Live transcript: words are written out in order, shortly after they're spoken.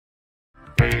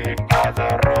We are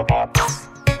the robots.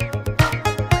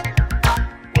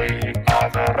 We are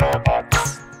the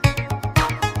robots.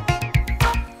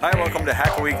 Hi, welcome to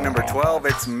Hack Week number 12.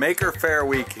 It's Maker Faire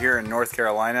Week here in North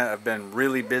Carolina. I've been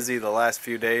really busy the last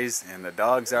few days and the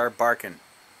dogs are barking.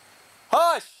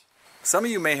 Hush! Some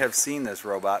of you may have seen this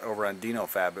robot over on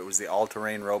DinoFab. It was the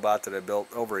all-terrain robot that I built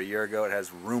over a year ago. It has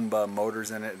Roomba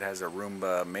motors in it. It has a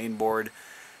Roomba mainboard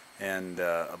and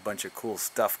a bunch of cool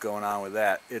stuff going on with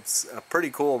that. It's a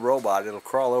pretty cool robot. It'll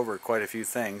crawl over quite a few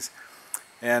things.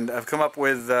 And I've come up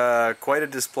with quite a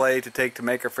display to take to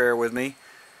Maker Faire with me.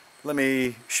 Let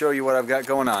me show you what I've got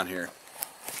going on here.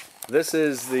 This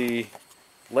is the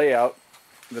layout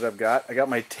that I've got. I got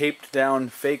my taped down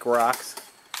fake rocks.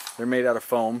 They're made out of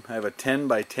foam. I have a 10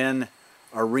 by 10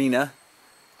 arena.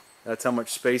 That's how much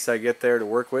space I get there to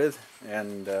work with.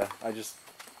 And I just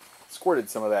squirted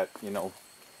some of that,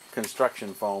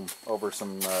 construction foam over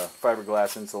some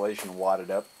fiberglass insulation,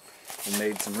 wadded up, and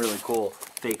made some really cool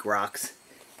fake rocks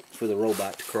for the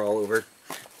robot to crawl over,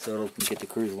 so it'll get to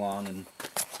cruise along and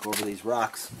go over these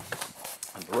rocks.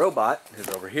 And the robot is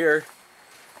over here.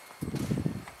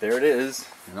 There it is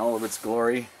in all of its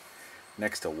glory,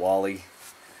 next to Wally.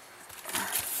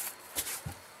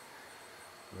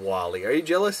 Wally, are you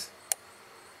jealous?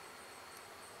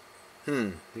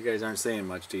 You guys aren't saying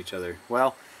much to each other.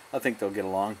 Well, I think they'll get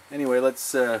along. Anyway, let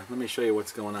me show you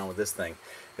what's going on with this thing.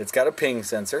 It's got a ping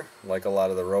sensor, like a lot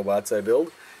of the robots I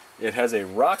build. It has a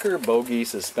rocker bogie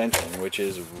suspension, which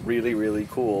is really, really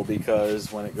cool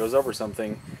because when it goes over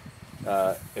something,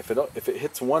 if it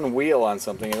hits one wheel on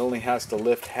something, it only has to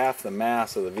lift half the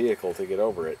mass of the vehicle to get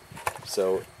over it.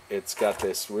 So it's got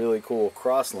this really cool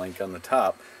cross link on the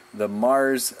top. The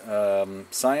Mars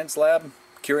Science Lab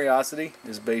Curiosity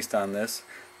is based on this.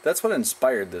 That's what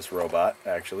inspired this robot,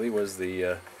 actually, was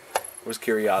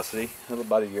Curiosity.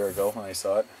 About a year ago when I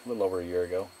saw it, a little over a year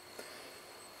ago.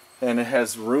 And it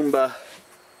has Roomba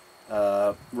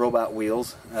robot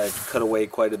wheels. I've cut away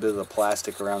quite a bit of the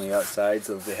plastic around the outside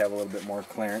so that they have a little bit more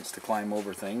clearance to climb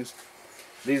over things.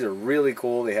 These are really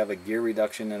cool. They have a gear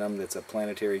reduction in them that's a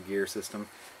planetary gear system.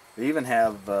 They even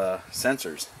have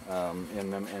sensors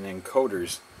in them and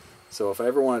encoders. So if I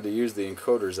ever wanted to use the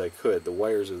encoders, I could. The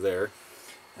wires are there,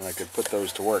 and I could put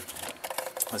those to work.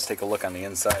 Let's take a look on the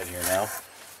inside here now.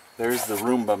 There's the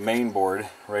Roomba mainboard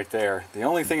right there. The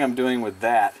only thing I'm doing with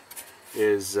that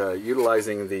is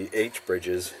utilizing the H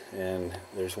bridges, and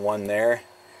there's one there,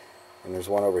 and there's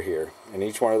one over here. And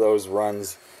each one of those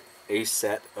runs a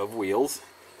set of wheels,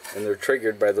 and they're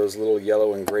triggered by those little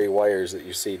yellow and gray wires that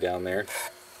you see down there.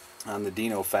 On the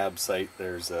DinoFab site,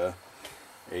 there's a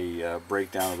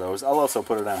breakdown of those. I'll also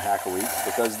put it on Hack a Week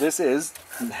because this is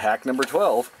hack number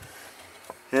 12.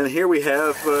 And here we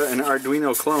have an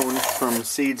Arduino clone from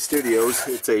Seed Studios.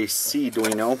 It's a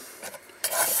Seeduino.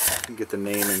 Get the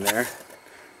name in there.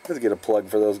 Let's get a plug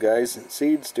for those guys.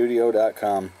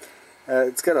 Seedstudio.com.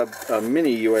 It's got a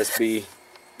mini USB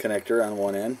connector on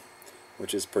one end,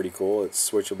 which is pretty cool.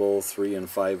 It's switchable 3 and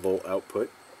 5 volt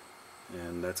output,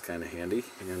 and that's kind of handy.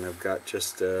 And I've got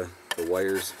just the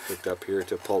wires hooked up here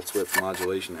to pulse width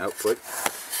modulation output.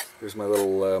 There's my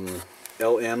little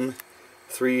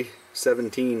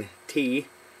LM317T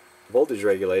voltage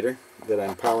regulator that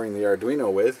I'm powering the Arduino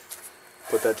with.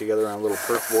 Put that together on a little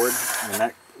perf board, and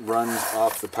that runs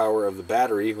off the power of the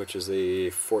battery, which is a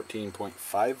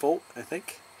 14.5 volt, I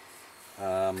think.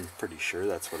 Pretty sure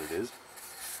that's what it is.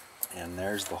 And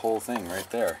there's the whole thing right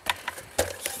there.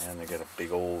 And they got a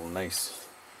big old nice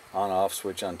on-off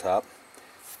switch on top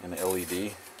and an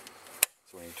LED.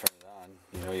 So when you turn it on,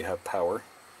 you know you have power.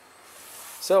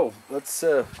 So let's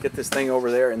get this thing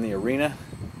over there in the arena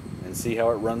and see how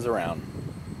it runs around.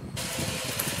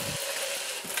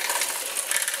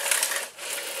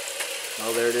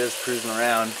 Oh, there it is, cruising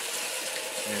around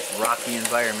in its rocky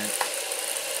environment.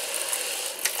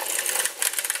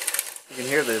 You can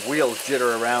hear the wheels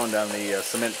jitter around on the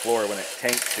cement floor when it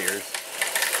tank steers.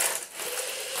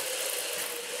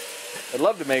 I'd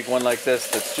love to make one like this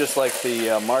that's just like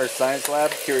the Mars Science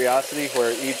Lab Curiosity,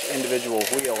 where each individual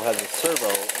wheel has a servo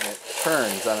and it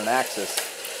turns on an axis,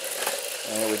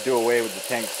 and it would do away with the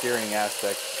tank steering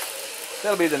aspect.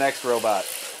 That'll be the next robot.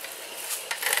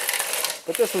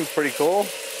 But this one's pretty cool,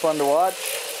 fun to watch,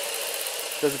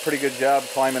 does a pretty good job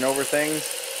climbing over things,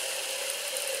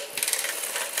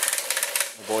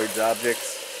 avoids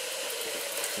objects.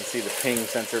 You can see the ping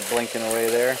sensor blinking away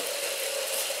there.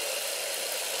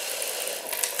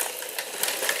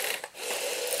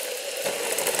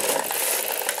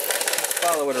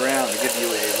 Follow it around to give you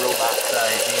a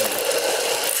robot-sized view.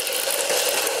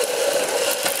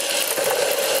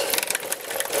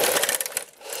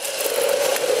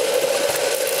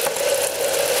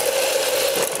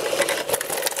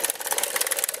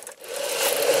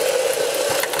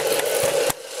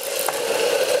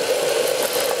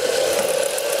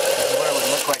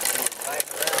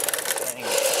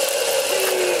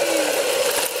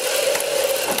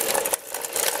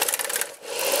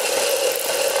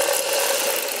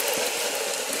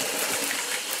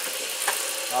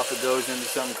 goes into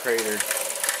some crater.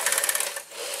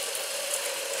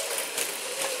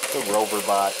 The rover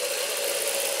bot.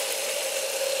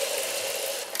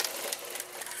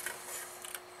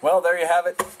 Well, there you have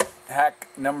it. Hack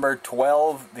number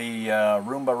 12, the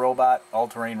Roomba robot,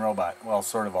 all-terrain robot. Well,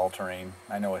 sort of all-terrain.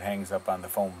 I know it hangs up on the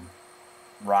foam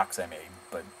rocks I made,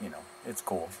 but you know, it's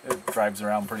cool. It drives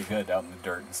around pretty good out in the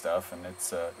dirt and stuff, and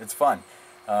it's fun.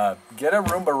 Get a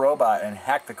Roomba robot and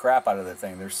hack the crap out of the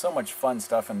thing. There's so much fun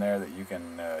stuff in there that you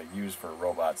can use for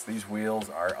robots. These wheels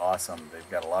are awesome. They've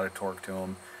got a lot of torque to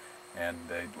them, and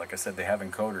like I said, they have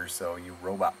encoders, so you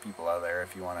robot people out there,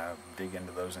 if you want to dig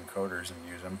into those encoders and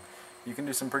use them, you can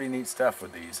do some pretty neat stuff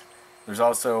with these. There's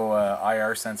also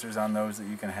IR sensors on those that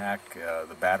you can hack.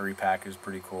 The battery pack is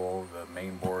pretty cool. The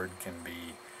main board can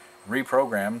be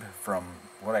reprogrammed, from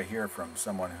what I hear from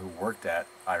someone who worked at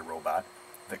iRobot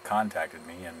that contacted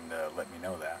me and let me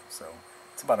know that. So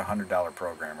it's about a $100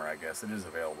 programmer, I guess. It is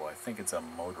available. I think it's a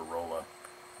Motorola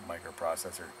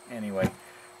microprocessor. Anyway,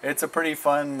 it's a pretty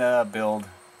fun build.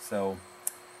 So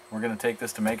we're going to take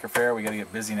this to Maker Faire. We got to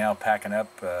get busy now packing up.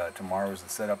 Tomorrow is the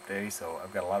setup day, so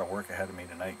I've got a lot of work ahead of me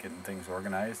tonight getting things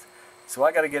organized. So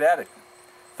I got to get at it.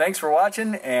 Thanks for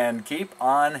watching, and keep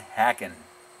on hacking.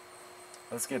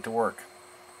 Let's get to work.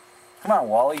 Come on,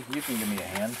 Wally, you can give me a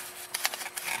hand.